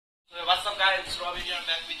guys, it's Robin here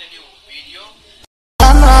back with a new video.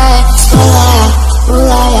 I'm right,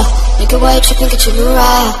 moolaya, nigga why you tripping, get your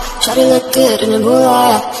mooraya. Try to look good in the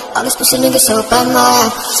moolaya. All these pussy niggas so bad, Maya.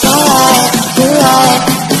 Moolaya,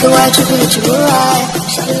 nigga why you tripping, get your mooraya.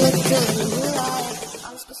 Try to look good in the moolaya.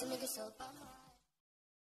 All these pussy niggas so bad, Maya.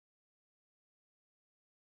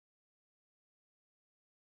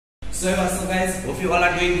 So guys, hope you all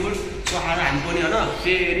are doing good. So हामी पनि हैन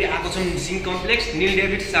फेरि आएको छौं सिङ complex नील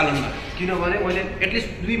David सलुनमा किनभने मैले at least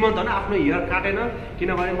 2 month हैन आफ्नो हेयर काटेन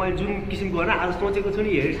किनभने मैले जुन किसिमको हैन आज सोचेको छु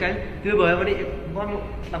नि हेयर स्टाइल त्यो भयो भने एकदम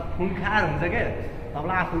खुनखार हुन्छ के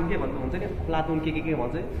तपाईलाई आफू के भन्नु हुन्छ नि प्लाटुन के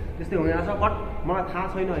भन्छ त्यस्तै हुने आछ बट मलाई थाहा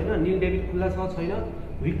छैन हैन नील डेभिड खुल्ला छ छैन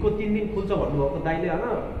विकको 3 दिन खुल्छ भन्नुभएको दाइले हैन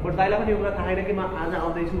बट दाइलाई पनि यो कुरा थाहा छैन कि म आज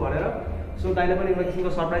आउँदै छु भनेर सो दाइले पनि एउटा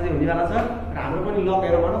किसिमको सरप्राइज हुनेवाला छ र हाम्रो पनि लक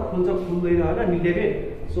हेर भन खुल्छ खुल्दैन हैन नील डेभिड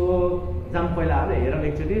सो जाम पहिला हैन हेर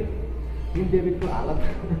एकचोटी नील डेभिडको हालत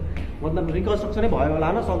मतलब रिकन्स्ट्रक्सनै भयो होला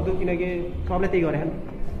हैन सक्दो किनकि सबले त्यही गरे हैन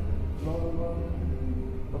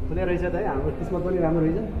खुले रहेछ त है हाम्रो किस्मत पनि राम्रो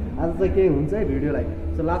रहेछ आज चाहिँ के हुन्छ है भिडियोलाई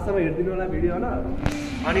सो लास्टसम्म हेर्दिनु होला भिडियो हैन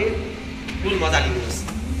अनि फुल मजा लिनुहोस्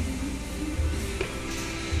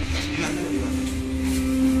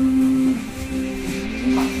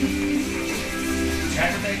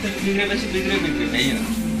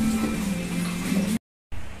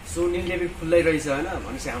सो नील डेभिड खुल्लै रहेछ हैन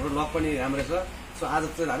भनेपछि हाम्रो लक पनि राम्रो छ सो आज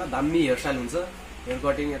चाहिँ हैन दामी हेयर स्टाइल हुन्छ हेयर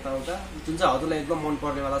कटिङ यताउता जुन चाहिँ हजुरलाई एकदम मन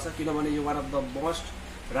पर्नेवाला छ किनभने यो वान अफ द मोस्ट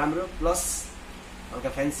राम्रो प्लस हल्का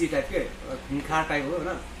फ्यान्सी टाइपकै खुनखार टाइप हो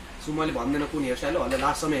हैन सो मैले भन्दैन कुन हेयर स्टाइल हो अहिले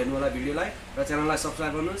लास्टसम्म हेर्नु होला भिडियोलाई र च्यानललाई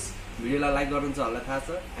सब्स्क्राइब गर्नुहोस् भिडियोलाई लाइक गर्नुहुन्छ हल्ला थाहा छ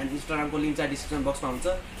एन्ड इन्स्टाग्रामको लिङ्क चाहिँ डिस्क्रिप्सन बक्समा हुन्छ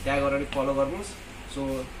त्यहाँ गएर फलो गर्नुहोस् सो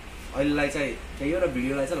अहिलेलाई चाहिँ त्यही हो र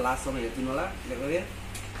भिडियोलाई चाहिँ लास्टसम्म हेरिदिनु होला किनभने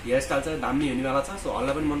हेयर स्टाइल चाहिँ दामी हुनेवाला छ सो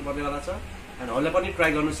हल्लाई पनि मन पर्नेवाला छ एन्ड हल्लाई पनि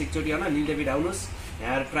ट्राई गर्नुहोस् एकचोटि हैन नील डेभिड आउनुहोस्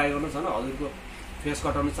हेयर ट्राई गर्नुहोस् हैन हजुरको फेस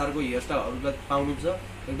कट अनुसारको हेयर स्टाइल हजुरलाई पाउनुहुन्छ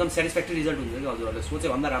एकदम सेटिस्फ्याक्ट्री रिजल्ट हुन्छ कि हजुरहरूले सोचे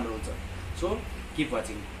भन्दा राम्रो हुन्छ so keep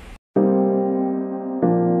watching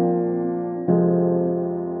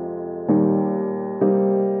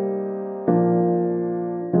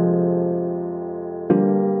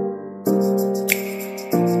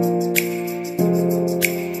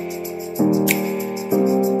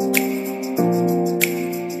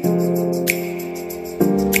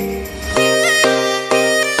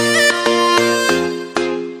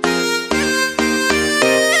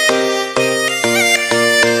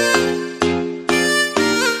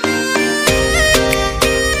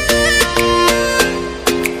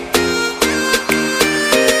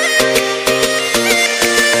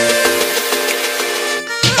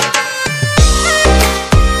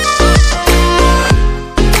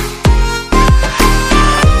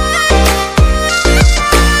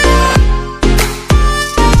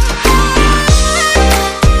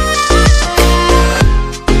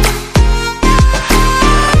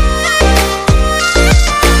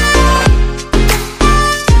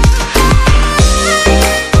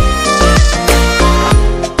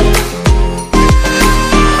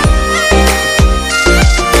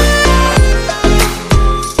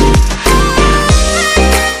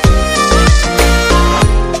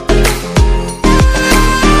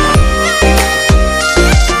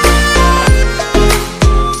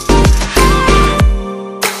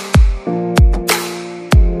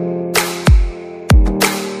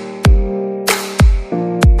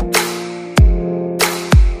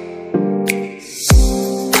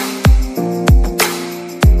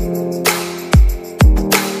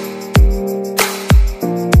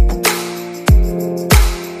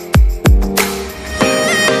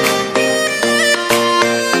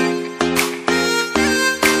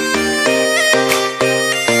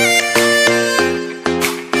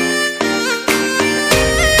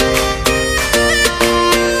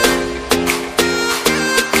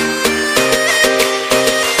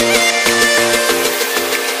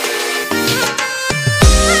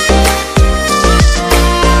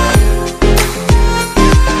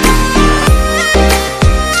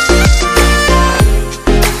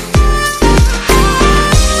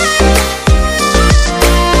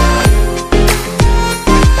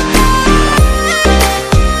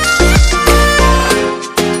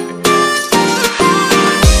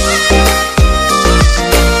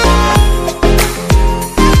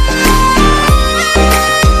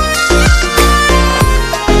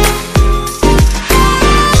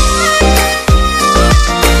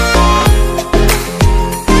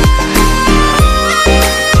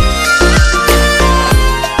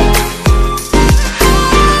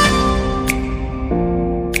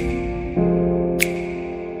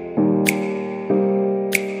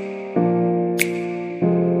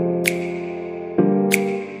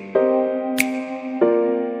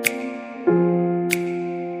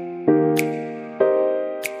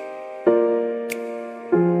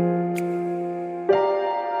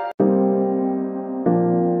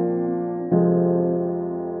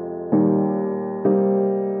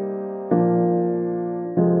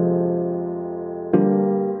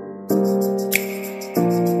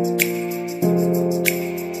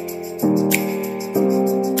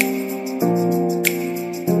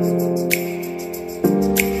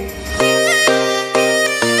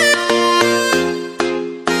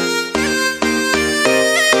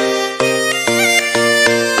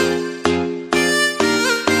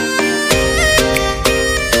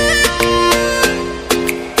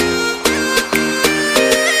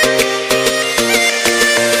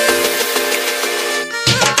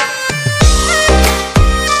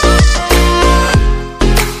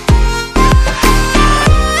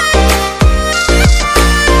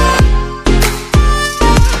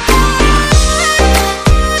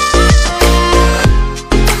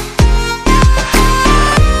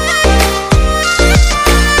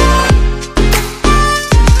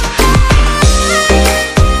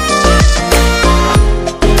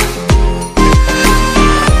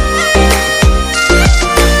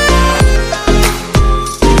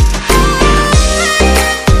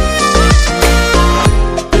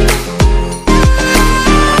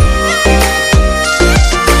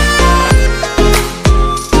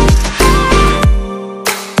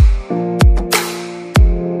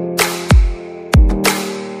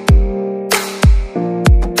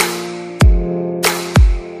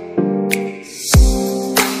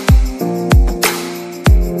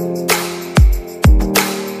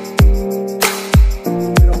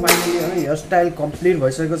hairstyle complete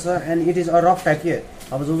भइसकेको छ and it is a rough type के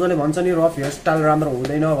अब जसले भन्छ नि रफ हेयरस्टाइल राम्रो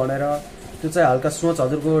हुँदैन भनेर त्यो चाहिँ हल्का सोच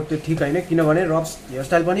हजुरको त्यो ठिक होइन किनभने रफ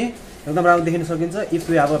हेयरस्टाइल पनि एकदम राम्रो देखिन सकिन्छ if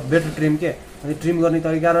you have a better trim के अनि ट्रिम गर्ने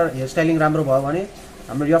तरिका र हेयरस्टाइलिङ राम्रो भयो भने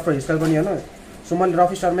हाम्रो रफ हेयरस्टाइल पनि होइन सो मैले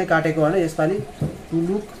रफ स्टाइलमै काटेको होइन यसपालि to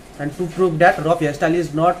look and to prove that rough hairstyle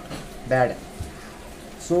is not bad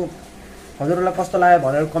so हजुरहरूलाई कस्तो लाग्यो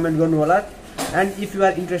भनेर कमेन्ट गर्नु होला and if you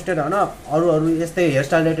are interested होइन अरू यस्तै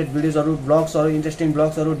हेयरस्टाइल रिलेटेड भिडियोजहरू ब्लग्सहरू इन्ट्रेस्टिङ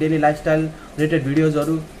ब्लग्सहरू डेली लाइफस्टाइल रिलेटेड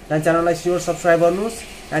भिडियोजहरू त्यहाँ च्यानललाई स्योर सब्सक्राइब गर्नुहोस्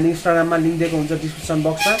एन्ड इन्स्टाग्राममा लिङ्क दिएको हुन्छ डिस्क्रिप्सन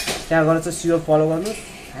बक्समा त्यहाँ गएर चाहिँ स्योर फलो गर्नुहोस्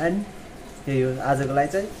एन्ड त्यही हो आजको लागि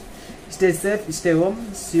चाहिँ stay safe stay home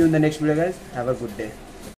C you in the next video guys have a good day